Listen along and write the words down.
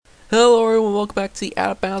everyone. Welcome back to the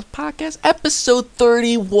Out of Bounds Podcast, episode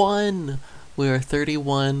 31. We are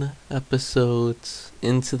 31 episodes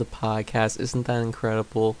into the podcast. Isn't that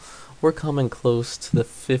incredible? We're coming close to the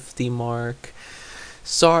 50 mark.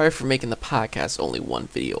 Sorry for making the podcast only one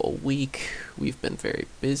video a week. We've been very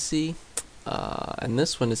busy. And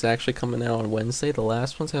this one is actually coming out on Wednesday. The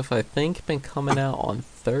last ones have, I think, been coming out on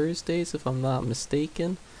Thursdays, if I'm not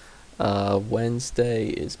mistaken. Wednesday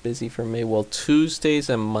is busy for me. Well, Tuesdays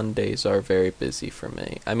and Mondays are very busy for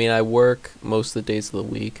me. I mean, I work most of the days of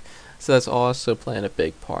the week, so that's also playing a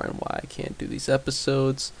big part in why I can't do these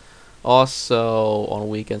episodes. Also, on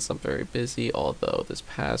weekends I'm very busy, although this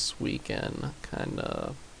past weekend kind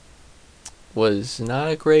of was not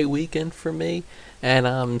a great weekend for me, and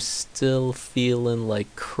I'm still feeling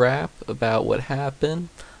like crap about what happened.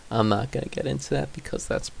 I'm not going to get into that because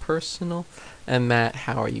that's personal. And Matt,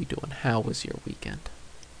 how are you doing? How was your weekend?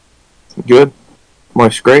 Good.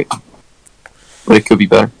 Life's great. But it could be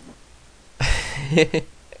better.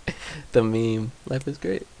 The meme. Life is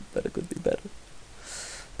great, but it could be better.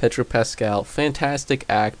 Pedro Pascal, fantastic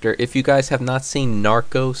actor. If you guys have not seen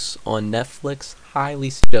Narcos on Netflix, highly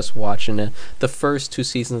suggest watching it. The first 2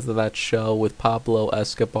 seasons of that show with Pablo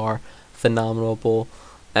Escobar, phenomenal.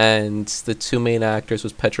 And the 2 main actors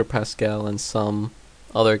was Pedro Pascal and some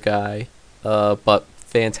other guy. But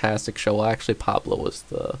fantastic show. Well, actually, Pablo was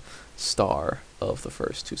the star of the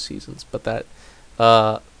first 2 seasons. But that,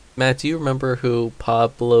 Matt, do you remember who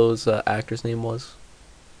Pablo's actor's name was?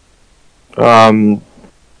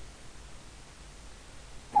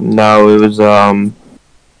 No, it was, I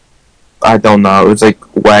don't know. It was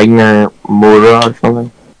like Wagner Moura or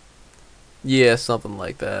something. Yeah, something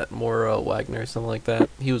like that. Mora Wagner, something like that.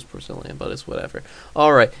 He was Brazilian, but it's whatever.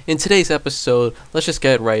 Alright, in today's episode, let's just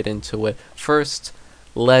get right into it. First,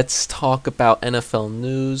 let's talk about NFL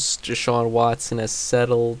news. Deshaun Watson has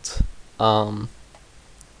settled the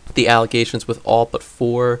allegations with all but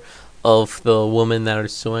 4 of the women that are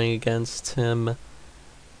suing against him.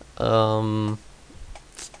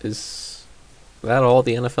 Is that all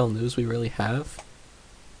the NFL news we really have?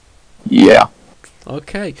 Yeah.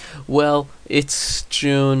 Okay, well, it's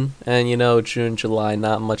June, and June, July,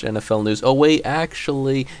 not much NFL news. Oh, wait,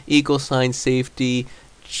 actually, Eagles signed safety,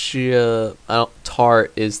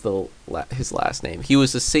 Tart is his last name. He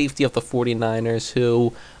was the safety of the 49ers,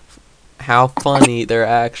 who, how funny, they're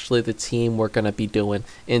actually the team we're going to be doing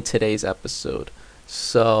in today's episode.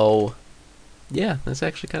 So, yeah, that's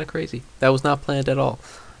actually kind of crazy. That was not planned at all.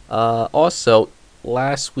 Also,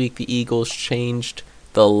 last week the Eagles changed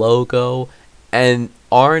the logo, and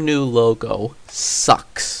our new logo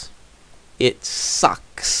sucks. It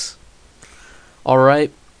sucks.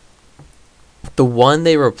 Alright? The one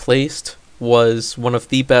they replaced was one of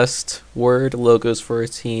the best word logos for a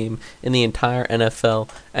team in the entire NFL,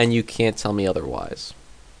 and you can't tell me otherwise.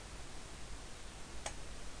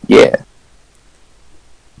 Yeah.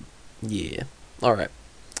 Yeah. Alright.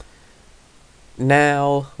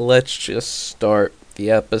 Now, let's just start the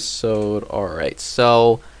episode. Alright,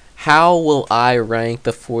 so how will I rank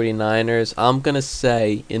the 49ers? I'm going to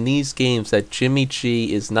say in these games that Jimmy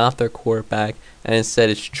G is not their quarterback, and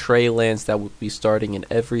instead it's Trey Lance that would be starting in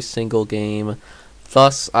every single game.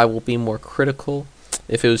 Thus, I will be more critical.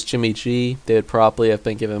 If it was Jimmy G, they would probably have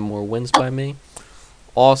been given more wins by me.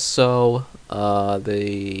 Also, I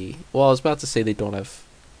was about to say they don't have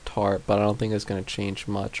Tart, but I don't think it's going to change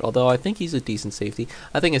much. Although I think he's a decent safety.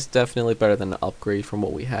 I think it's definitely better than an upgrade from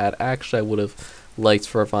what we had. Actually, I would have liked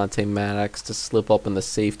for Avonte Maddox to slip up in the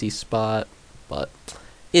safety spot, but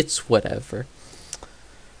it's whatever.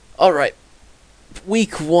 Alright,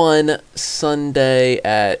 week 1, Sunday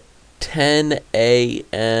at 10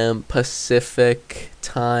 a.m. Pacific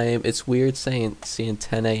time. It's weird seeing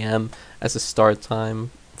 10 a.m. as a start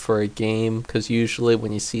time for a game, because usually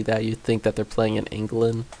when you see that, you think that they're playing in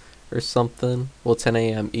England or something. Well, 10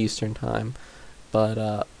 a.m. Eastern time.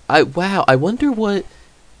 But, I wonder what...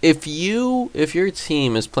 If your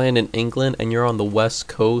team is playing in England and you're on the West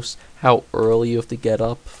Coast, how early you have to get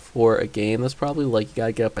up for a game. That's probably like you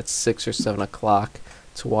gotta get up at 6 or 7 o'clock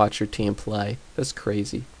to watch your team play. That's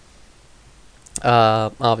crazy.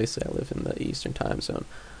 Obviously I live in the Eastern time zone.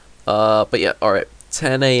 But yeah, alright.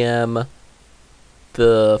 10 a.m.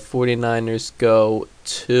 The 49ers go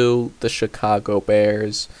to the Chicago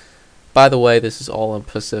Bears. By the way, this is all in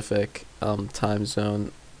Pacific time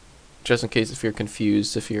zone. Just in case if you're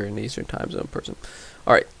confused, if you're an Eastern time zone person.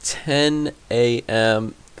 Alright, 10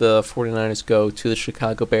 a.m. The 49ers go to the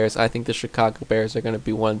Chicago Bears. I think the Chicago Bears are going to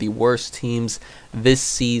be one of the worst teams this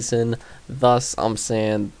season. Thus, I'm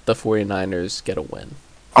saying the 49ers get a win.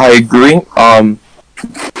 I agree.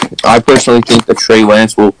 I personally think that Trey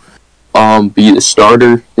Lance will be the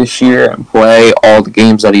starter this year and play all the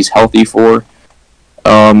games that he's healthy for.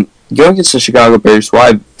 Going against the Chicago Bears, who I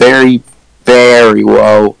have very, very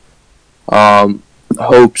low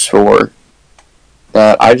hopes for.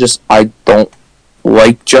 That I don't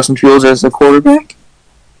like Justin Fields as the quarterback.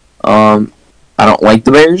 I don't like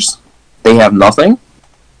the Bears. They have nothing.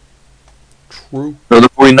 True. So the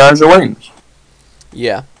 49ers are winning.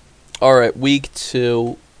 Yeah. All right, week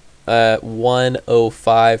 2 at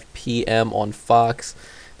 1:05 p.m. on Fox.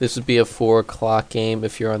 This would be a 4 o'clock game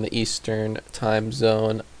if you're on the Eastern time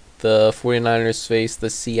zone. The 49ers face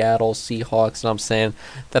the Seattle Seahawks, and I'm saying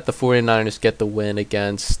that the 49ers get the win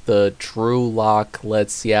against the Drew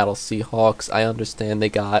Lock-led Seattle Seahawks. I understand they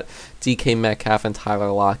got DK Metcalf and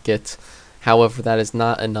Tyler Lockett. However, that is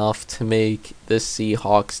not enough to make this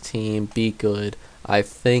Seahawks team be good. I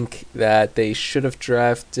think that they should have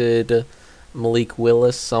drafted Malik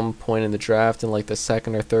Willis some point in the draft in like the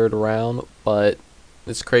second or third round, but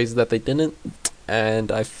it's crazy that they didn't,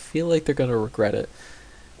 and I feel like they're going to regret it.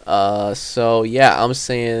 So yeah, I'm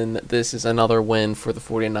saying this is another win for the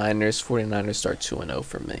 49ers. 49ers start 2-0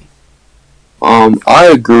 for me. I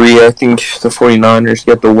agree. I think the 49ers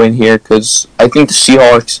get the win here because I think the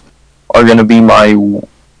Seahawks are going to be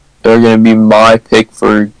my pick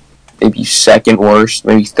for maybe second worst,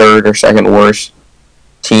 maybe third or second worst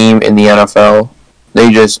team in the NFL.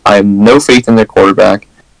 I have no faith in their quarterback.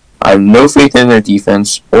 I have no faith in their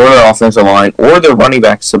defense or their offensive line or their running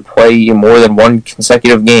backs to play more than one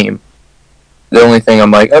consecutive game. The only thing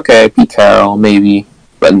I'm like, okay, Pete Carroll, maybe.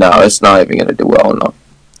 But no, it's not even going to do well enough.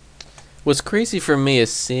 What's crazy for me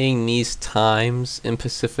is seeing these times in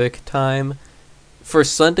Pacific time. For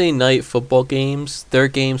Sunday night football games, their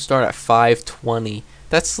games start at 5:20.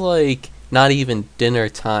 That's like not even dinner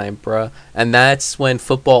time, bruh. And that's when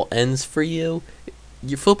football ends for you.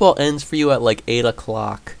 Your football ends for you at like 8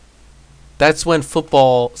 o'clock. That's when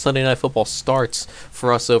Sunday night football starts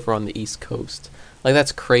for us over on the East Coast. Like,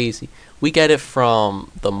 that's crazy. We get it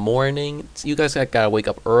from the morning. You guys gotta wake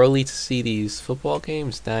up early to see these football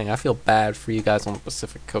games. Dang, I feel bad for you guys on the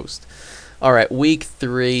Pacific Coast. All right, week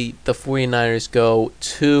 3, the 49ers go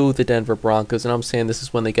to the Denver Broncos, and I'm saying this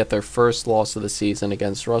is when they get their first loss of the season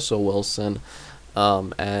against Russell Wilson.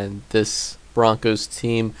 And this Broncos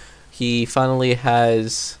team, he finally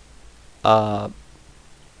has...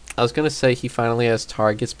 I was going to say he finally has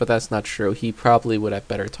targets, but that's not true. He probably would have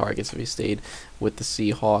better targets if he stayed with the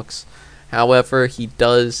Seahawks. However, he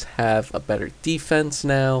does have a better defense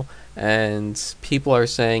now, and people are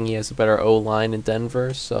saying he has a better O-line in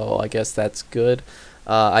Denver, so I guess that's good.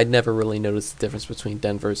 I never really noticed the difference between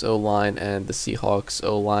Denver's O-line and the Seahawks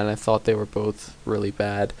O-line. I thought they were both really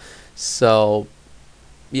bad. So,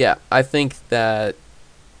 yeah, I think that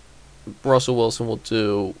Russell Wilson will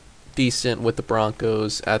do decent with the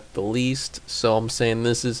Broncos at the least, so I'm saying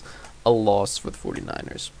this is a loss for the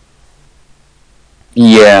 49ers.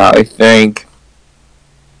 Yeah, I think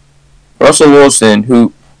Russell Wilson,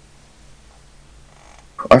 who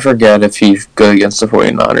I forget if he's good against the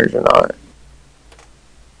 49ers or not.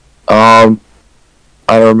 I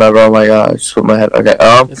don't remember. Oh my god, I just put my head. Okay.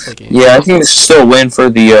 Yeah, I think it's still a win for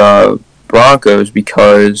the Broncos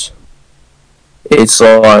because it's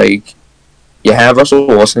like you have Russell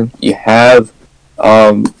Wilson, you have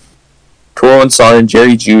Cortland Sutton,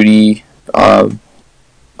 Jerry Jeudy,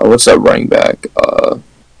 what's that running back?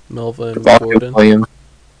 Melvin Gordon. Williams.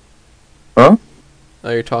 Huh? Oh,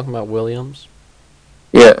 you're talking about Williams?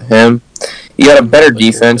 Yeah, him. You got a better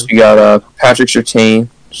defense. You got Patrick Surtain,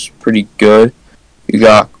 it's pretty good. You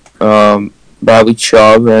got Bradley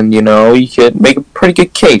Chubb, and you could make a pretty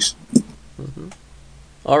good case.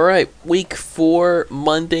 All right, week 4,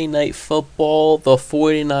 Monday Night Football, the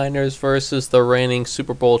 49ers versus the reigning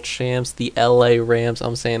Super Bowl champs, the LA Rams.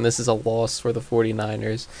 I'm saying this is a loss for the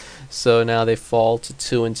 49ers. So now they fall to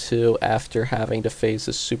 2-2 after having to face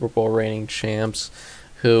the Super Bowl reigning champs,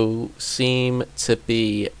 who seem to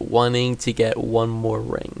be wanting to get one more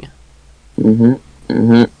ring.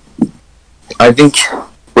 I think,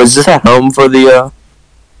 was this at home for the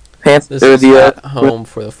Panthers? This is at home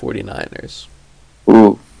for the 49ers.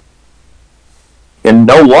 Ooh. You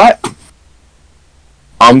know what?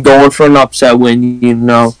 I'm going for an upset win,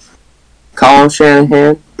 Colin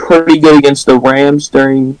Shanahan, pretty good against the Rams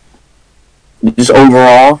during just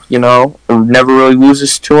overall, never really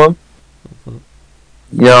loses to him.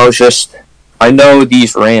 It's just, I know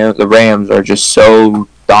the Rams are just so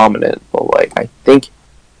dominant, but I think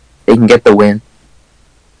they can get the win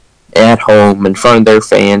at home in front of their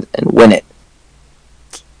fans and win it.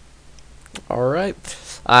 All right.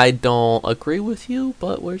 I don't agree with you,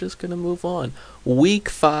 but we're just going to move on. Week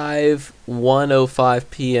 5, 1:05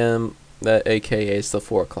 p.m. that AKA is the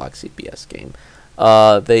 4 o'clock CBS game.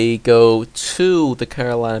 They go to the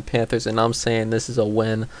Carolina Panthers, and I'm saying this is a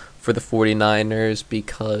win for the 49ers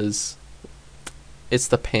because it's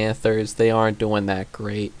the Panthers. They aren't doing that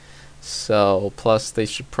great. So, plus they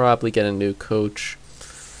should probably get a new coach.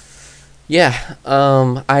 Yeah,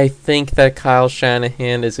 I think that Kyle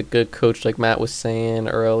Shanahan is a good coach, like Matt was saying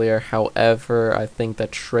earlier. However, I think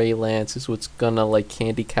that Trey Lance is what's gonna like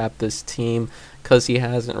handicap this team because he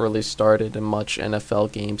hasn't really started in much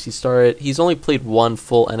NFL games. He's only played one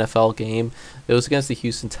full NFL game. It was against the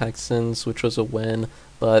Houston Texans, which was a win,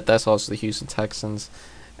 but that's also the Houston Texans.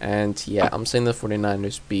 And yeah, I'm saying the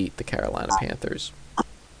 49ers beat the Carolina Panthers.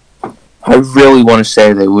 I really want to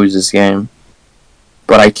say they lose this game,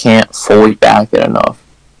 but I can't fully back it enough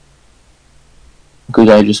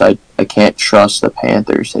because I can't trust the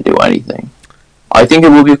Panthers to do anything. I think it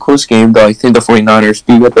will be a close game, though. I think the 49ers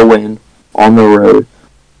do get the win on the road.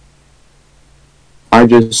 I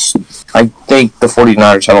think the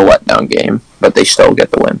 49ers have a letdown game, but they still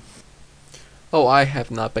get the win. Oh, I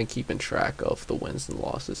have not been keeping track of the wins and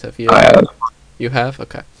losses. Have you? I have. You have?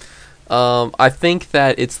 Okay. I think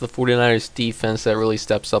that it's the 49ers defense that really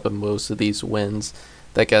steps up in most of these wins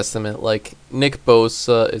that gets them at, like, Nick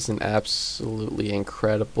Bosa is an absolutely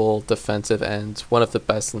incredible defensive end, one of the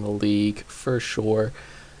best in the league for sure.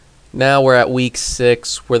 Now we're at week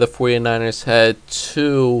 6 where the 49ers head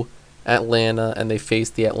to Atlanta and they face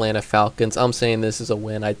the Atlanta Falcons. I'm saying this is a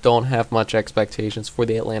win. I don't have much expectations for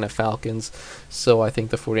the Atlanta Falcons, so I think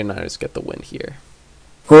the 49ers get the win here.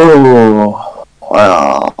 Oh,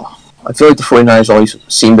 wow. I feel like the 49ers always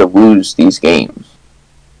seem to lose these games.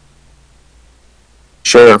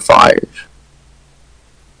 Sure, they're fired.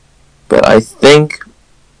 But I think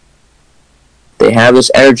they have this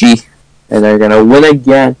energy and they're going to win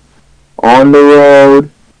again on the road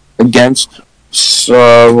against,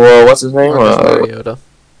 what's his name? Marcus Mariota.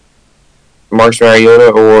 Marcus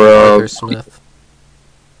Mariota or Arthur Smith.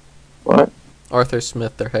 What? Arthur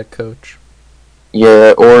Smith, their head coach.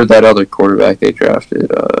 Yeah, or that other quarterback they drafted.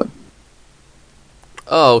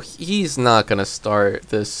 Oh, he's not going to start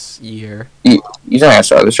this year. He's not going to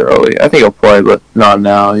start this early. I think he'll play, but not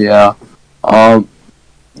now, yeah.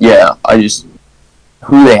 Yeah,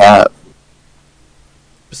 who they have?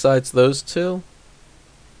 Besides those two?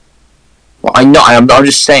 Well, I know, I'm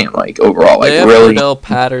just saying, like, overall, like, they have really. Odell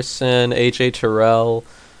Patterson, AJ Terrell.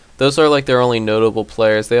 Those are, like, their only notable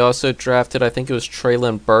players. They also drafted, I think it was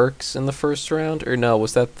Treylon Burks in the first round. Or no,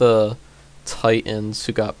 was that the Titans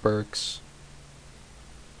who got Burks?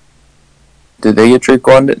 Did they get Drake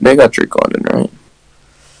London? They got Drake London,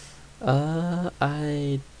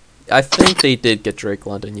 right? I think they did get Drake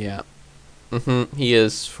London, yeah. He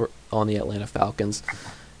is on the Atlanta Falcons.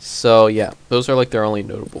 So, yeah, those are, like, their only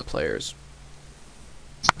notable players.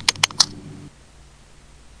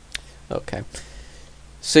 Okay.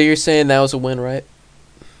 So you're saying that was a win, right?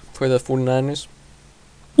 For the 49ers?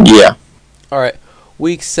 Yeah. Alright.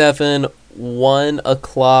 Week 7, 1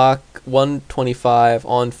 o'clock, 1:25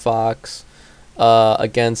 on Fox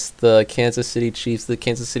against the Kansas City Chiefs. The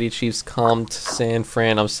Kansas City Chiefs come to San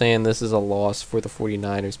Fran. I'm saying this is a loss for the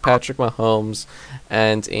 49ers. Patrick Mahomes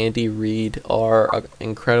and Andy Reid are an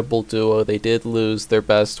incredible duo. They did lose their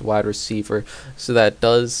best wide receiver, so that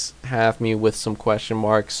does have me with some question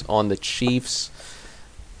marks on the Chiefs.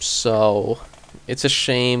 So it's a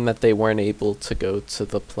shame that they weren't able to go to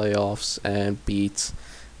the playoffs and beat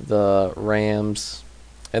the Rams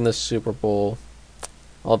in the Super Bowl.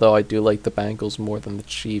 Although I do like the Bengals more than the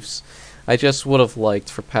Chiefs. I just would have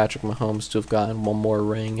liked for Patrick Mahomes to have gotten one more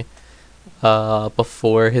ring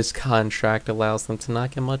before his contract allows them to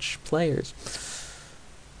not get much players.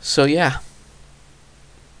 So yeah,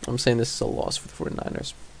 I'm saying this is a loss for the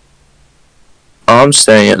 49ers. I'm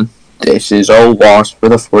saying this is a loss for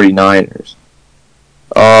the 49ers.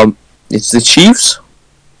 It's the Chiefs.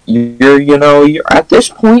 You're at this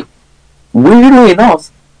point, weirdly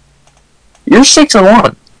enough, you're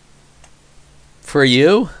 6-1. For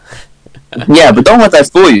you? Yeah, but don't let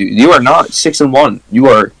that fool you. You are not 6-1. You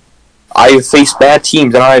are. I have faced bad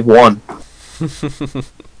teams and I have won.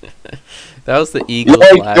 That was the Eagles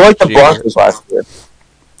you're like the year. Broncos last year.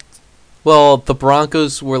 Well, the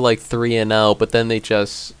Broncos were like 3-0, but then they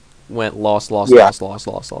just went loss.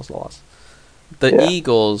 The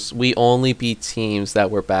Eagles, we only beat teams that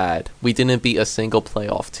were bad. We didn't beat a single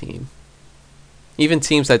playoff team. Even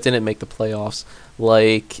teams that didn't make the playoffs,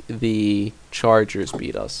 like the Chargers,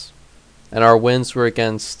 beat us. And our wins were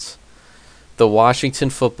against the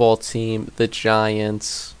Washington football team, the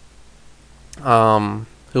Giants. Who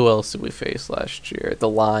else did we face last year? The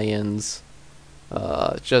Lions.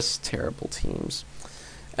 Just terrible teams.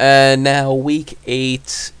 And now week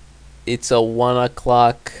 8, it's a 1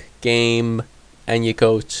 o'clock game, and you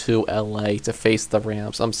go to LA to face the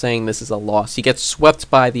Rams. I'm saying this is a loss. You get swept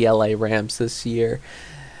by the LA Rams this year.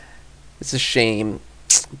 It's a shame,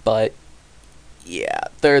 but yeah,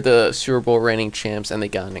 they're the Super Bowl reigning champs, and they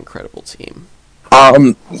got an incredible team.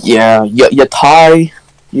 Yeah, you tie,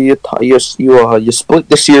 you split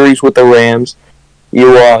the series with the Rams.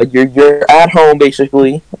 You're at home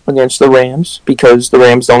basically against the Rams because the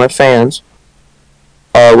Rams don't have fans.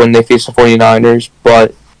 When they face the 49ers,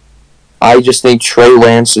 but I just think Trey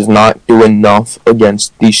Lance is not doing enough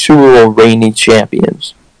against the Super Bowl reigning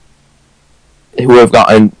champions, who have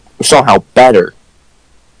gotten somehow better,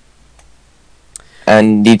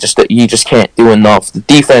 and he just can't do enough. The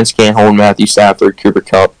defense can't hold Matthew Stafford, Cooper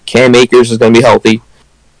Kupp. Cam Akers is going to be healthy.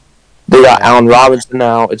 They got Allen Robinson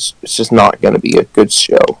now. It's just not going to be a good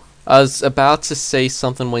show. I was about to say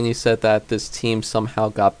something when you said that this team somehow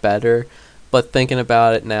got better, but thinking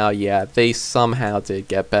about it now, yeah, they somehow did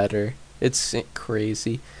get better. It's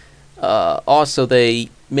crazy. Also, they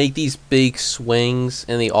make these big swings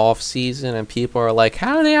in the off season, and people are like,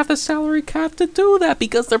 "How do they have the salary cap to do that?"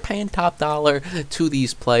 Because they're paying top dollar to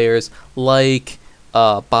these players like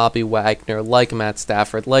Bobby Wagner, like Matt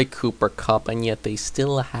Stafford, like Cooper Kupp, and yet they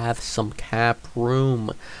still have some cap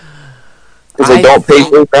room. Because they don't pay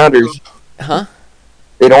first rounders. Huh?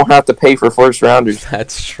 They don't have to pay for first rounders.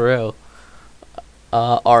 That's true.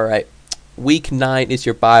 All right. Week 9 is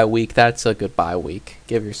your bye week. That's a good bye week.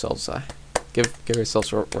 Give yourselves a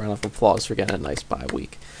round of applause for getting a nice bye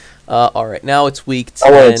week. All right. Now it's week 10.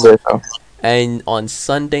 I wouldn't say so. And on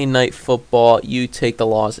Sunday Night Football, you take the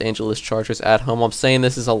Los Angeles Chargers at home. I'm saying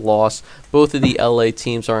this is a loss. Both of the LA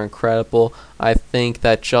teams are incredible. I think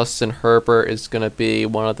that Justin Herbert is going to be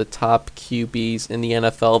one of the top QBs in the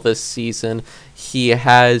NFL this season. He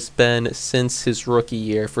has been since his rookie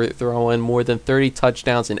year for throwing more than 30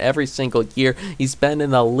 touchdowns in every single year he's been in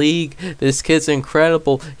the league. This kid's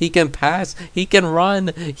incredible. He can pass, he can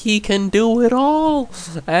run, he can do it all.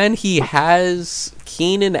 And he has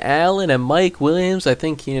Keenan Allen and Mike Williams. I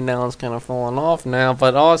think Keenan Allen's kind of falling off now,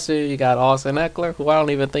 but also you got Austin Eckler, who I don't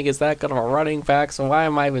even think is that good of a running back, so why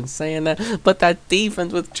am I even saying that? But that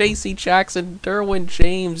defense with J.C. Jackson, Derwin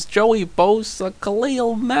James, Joey Bosa,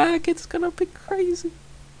 Khalil Mack, it's going to be crazy.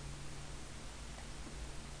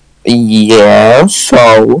 Yeah,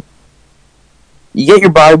 so you get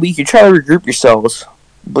your bye week, you try to regroup yourselves,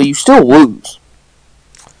 but you still lose.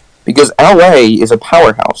 Because LA is a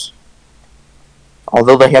powerhouse.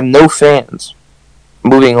 Although they have no fans.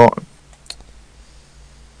 Moving on.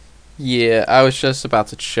 Yeah, I was just about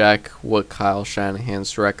to check what Kyle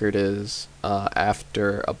Shanahan's record is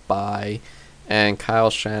after a bye, and Kyle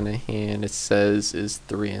Shanahan, it says, is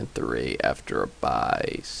 3-3 after a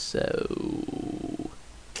bye. So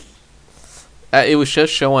it was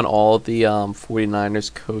just showing all the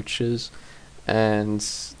 49ers coaches, and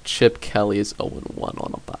Chip Kelly is 0-1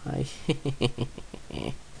 on a bye.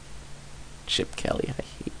 Chip Kelly, I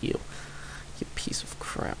hate you. You piece of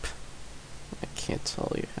crap. I can't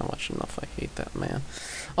tell you how much enough I hate that man.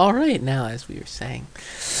 Alright, now as we were saying,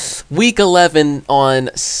 Week 11 on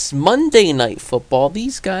Monday Night Football,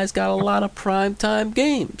 these guys got a lot of primetime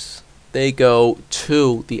games. They go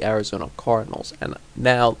to the Arizona Cardinals. And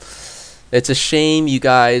now, it's a shame you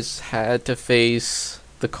guys had to face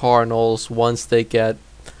the Cardinals once they get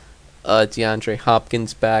DeAndre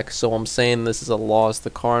Hopkins back, so I'm saying this is a loss. The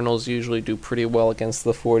Cardinals usually do pretty well against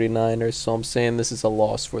the 49ers, so I'm saying this is a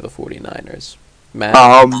loss for the 49ers. Matt?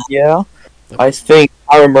 Yeah. I think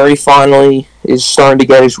Kyler Murray finally is starting to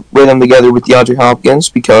get his rhythm together with DeAndre Hopkins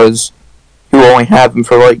because he will only have him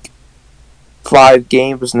for like 5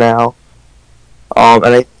 games now. And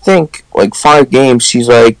I think like 5 games he's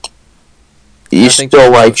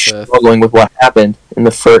still like struggling with what happened in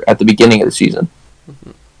at the beginning of the season.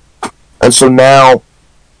 Mm-hmm. And so now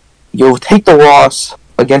you'll take the loss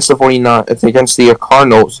against the 49ers, against the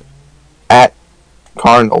Cardinals at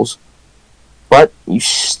Cardinals, but you're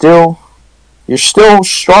still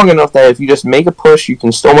strong enough that if you just make a push, you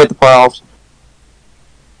can still make the playoffs.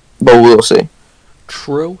 But we'll see.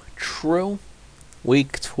 True.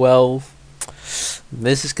 Week 12.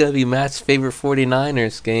 This is going to be Matt's favorite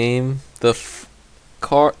 49ers game. The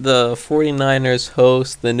 49ers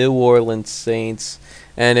host the New Orleans Saints.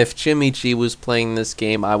 And if Jimmy G was playing this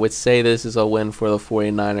game, I would say this is a win for the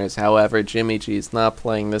 49ers. However, Jimmy G is not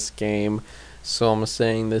playing this game, so I'm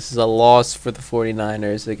saying this is a loss for the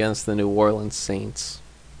 49ers against the New Orleans Saints.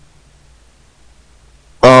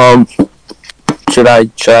 Should I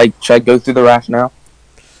go through the rationale?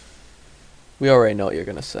 We already know what you're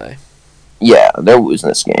going to say. Yeah, they're losing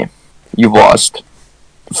this game. You've lost.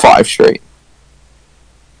 5 straight.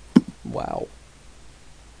 Wow.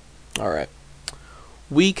 All right.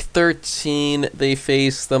 Week 13, they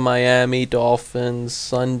face the Miami Dolphins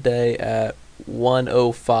Sunday at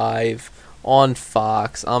 1:05 on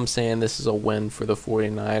Fox. I'm saying this is a win for the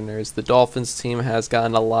 49ers. The Dolphins team has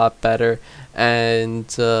gotten a lot better. And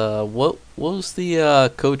what was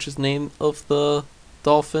the coach's name of the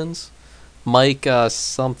Dolphins? Mike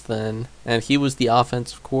something. And he was the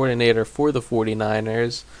offensive coordinator for the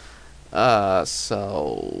 49ers.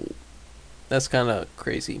 So that's kind of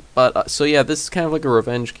crazy. But so yeah, this is kind of like a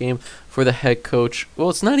revenge game for the head coach. Well,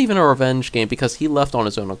 it's not even a revenge game because he left on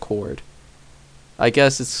his own accord. I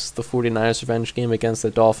guess it's the 49ers revenge game against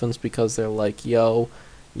the Dolphins because they're like, yo,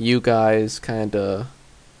 you guys kind of,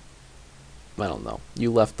 I don't know,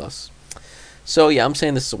 you left us. So yeah, I'm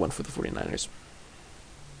saying this is a win for the 49ers.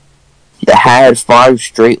 You had 5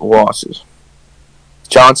 straight losses.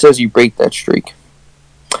 John says you break that streak.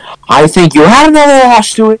 I think you had another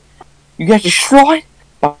loss to it. You got destroyed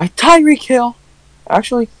by Tyreek Hill.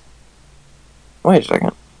 Actually, wait a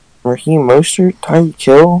second. Raheem Mostert, Tyreek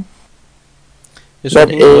Hill. Is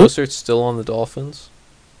Raheem Mostert still on the Dolphins?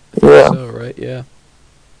 I think Yeah. so, right? Yeah.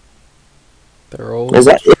 They're always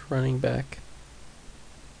running back.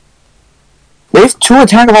 They have Tua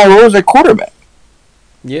Tagovailoa as their quarterback.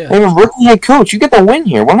 Yeah. They have a rookie head coach. You get the win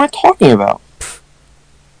here. What am I talking about?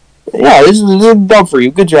 Yeah, this is a dub for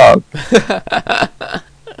you. Good job.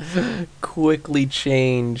 Quickly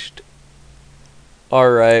changed.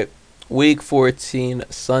 Alright. Week 14,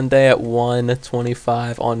 Sunday at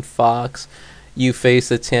 1:25 on Fox. You face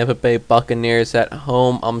the Tampa Bay Buccaneers at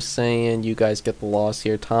home. I'm saying you guys get the loss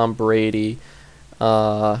here. Tom Brady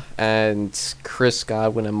and Chris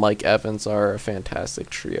Godwin and Mike Evans are a fantastic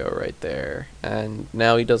trio right there. And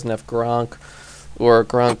now he doesn't have Gronk. Or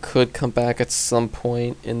Gronk could come back at some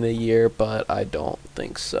point in the year, but I don't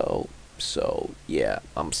think so. So, yeah,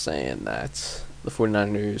 I'm saying that the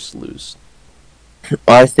 49ers lose.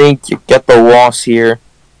 I think you get the loss here.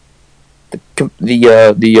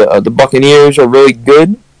 The Buccaneers are really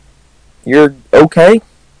good. You're okay,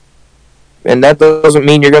 and that doesn't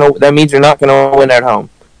mean you're gonna. That means you're not gonna win at home.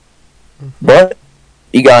 Mm-hmm. But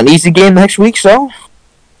you got an easy game next week, so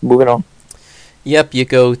moving on. Yep, you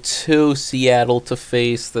go to Seattle to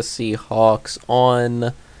face the Seahawks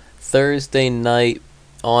on Thursday night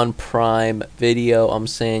on Prime Video. I'm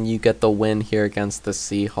saying you get the win here against the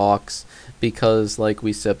Seahawks because, like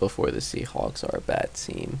we said before, the Seahawks are a bad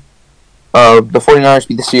team. The 49ers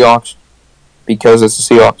beat the Seahawks because it's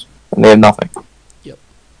the Seahawks and they have nothing. Yep.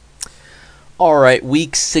 Alright,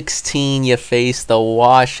 week 16, you face the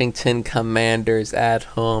Washington Commanders at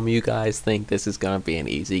home. You guys think this is going to be an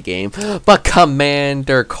easy game. But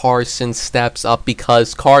Commander Carson steps up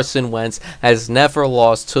because Carson Wentz has never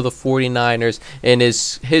lost to the 49ers in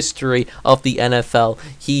his history of the NFL.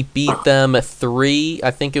 He beat them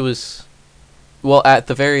well, at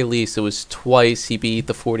the very least, it was twice he beat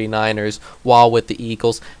the 49ers while with the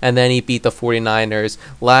Eagles, and then he beat the 49ers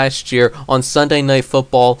last year on Sunday Night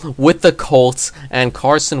Football with the Colts, and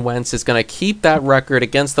Carson Wentz is going to keep that record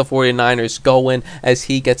against the 49ers going as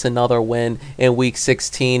he gets another win in Week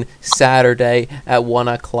 16, Saturday at 1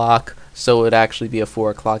 o'clock. So it would actually be a 4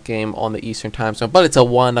 o'clock game on the Eastern Time Zone, but it's a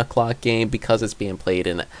 1 o'clock game because it's being played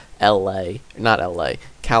in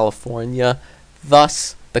California.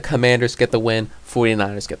 Thus, the Commanders get the win,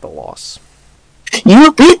 49ers get the loss.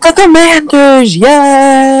 You beat the Commanders!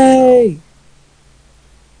 Yay!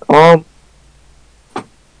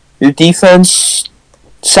 Your defense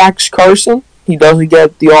sacks Carson. He doesn't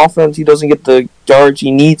get the offense. He doesn't get the yards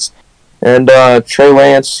he needs. And Trey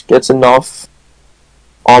Lance gets enough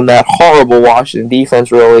on that horrible Washington defense,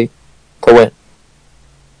 really, to win.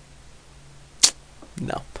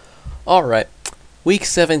 No. All right. Week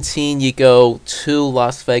 17, you go to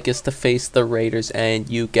Las Vegas to face the Raiders, and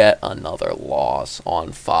you get another loss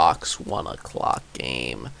on Fox 1 o'clock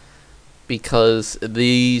game. Because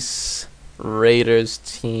these Raiders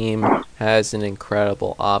team has an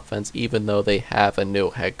incredible offense, even though they have a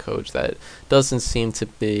new head coach that doesn't seem to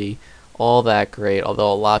be all that great,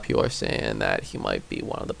 although a lot of people are saying that he might be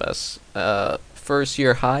one of the best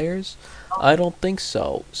first-year hires. I don't think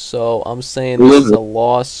so. So I'm saying this is a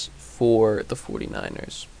loss for the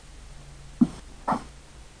 49ers.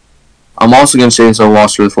 I'm also going to say it's a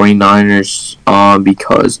loss for the 49ers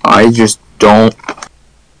because I just don't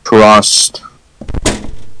trust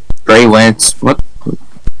Trey Lance. What?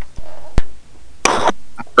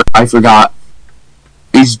 I forgot.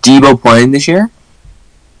 Is Debo playing this year?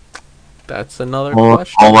 That's another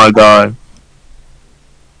question. Oh my god.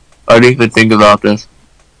 I didn't even think about this.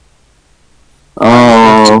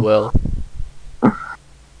 I don't think he will.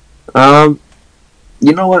 Um,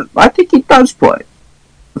 you know what? I think he does play.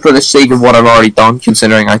 For the sake of what I've already done,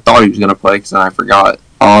 considering I thought he was going to play because I forgot.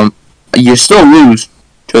 You still lose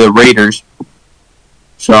to the Raiders.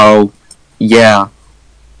 So, yeah,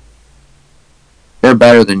 they're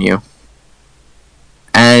better than you.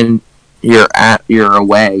 And you're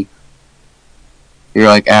away. You're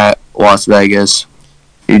like at Las Vegas.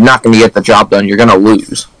 You're not going to get the job done. You're going to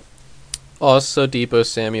lose. Also, Deebo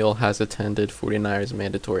Samuel has attended 49ers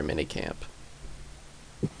mandatory minicamp.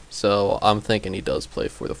 So I'm thinking he does play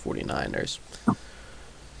for the 49ers.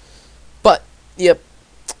 But, yep,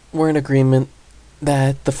 we're in agreement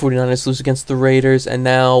that the 49ers lose against the Raiders, and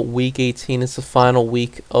now Week 18 is the final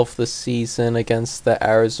week of the season against the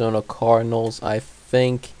Arizona Cardinals. I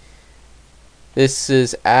think this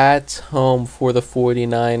is at home for the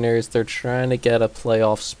 49ers. They're trying to get a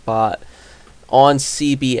playoff spot on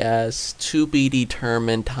CBS, to be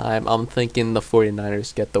determined time. I'm thinking the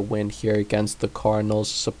 49ers get the win here against the Cardinals.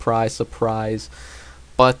 Surprise, surprise.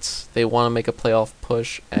 But they want to make a playoff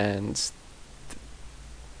push, and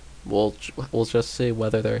we'll just see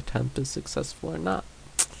whether their attempt is successful or not.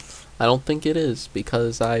 I don't think it is,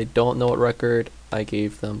 because I don't know what record I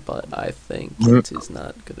gave them, but I think it is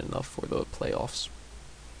not good enough for the playoffs.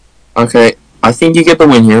 Okay, I think you get the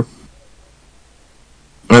win here.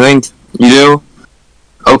 I think you do.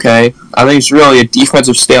 Okay, I think it's really a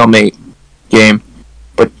defensive stalemate game.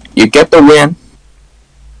 But you get the win.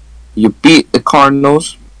 You beat the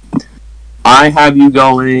Cardinals. I have you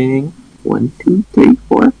going 1, 2, 3,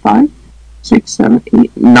 4, 5, 6, 7,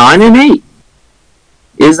 8, 9, and 8.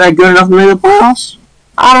 Is that good enough to make the playoffs?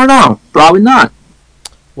 I don't know. Probably not.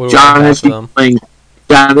 What do I John have is them? going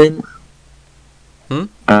 7. Hmm?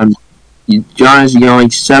 John is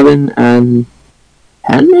going 7 and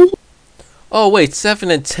 10, maybe? Oh, wait,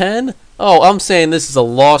 7 and 10? Oh, I'm saying this is a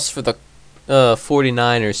loss for the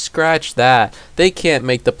 49ers. Scratch that. They can't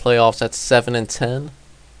make the playoffs at 7 and 10.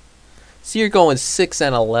 So you're going 6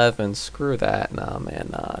 and 11. Screw that. Nah, man.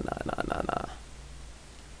 Nah.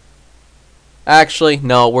 Actually,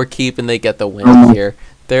 no, we're keeping. They get the win here.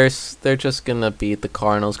 They're just going to beat the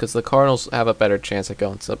Cardinals, because the Cardinals have a better chance at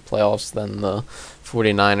going to the playoffs than the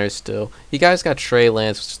 49ers do. You guys got Trey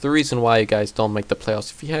Lance, which is the reason why you guys don't make the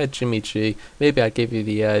playoffs. If you had Jimmy G, maybe I'd give you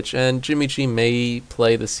the edge. And Jimmy G may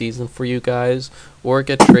play the season for you guys or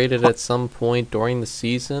get traded at some point during the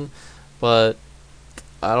season. But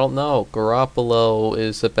I don't know. Garoppolo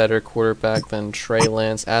is a better quarterback than Trey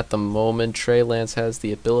Lance at the moment. Trey Lance has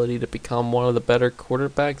the ability to become one of the better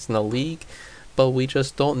quarterbacks in the league, but we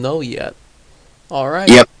just don't know yet. All right.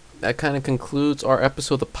 Yep. That kind of concludes our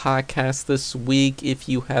episode of the podcast this week. If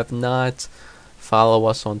you have not, follow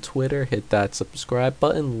us on Twitter, hit that subscribe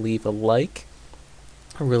button, leave a like.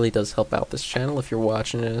 It really does help out this channel if you're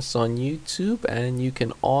watching us on YouTube. And you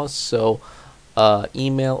can also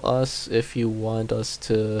email us if you want us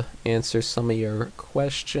to answer some of your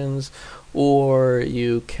questions, or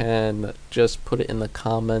you can just put it in the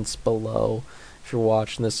comments below. If you're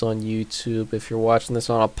watching this on YouTube, if you're watching this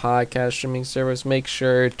on a podcast streaming service, make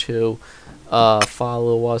sure to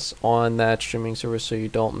follow us on that streaming service so you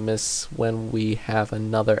don't miss when we have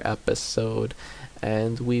another episode.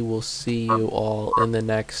 And we will see you all in the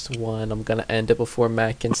next one. I'm going to end it before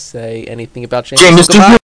Matt can say anything about James. James, Goodbye.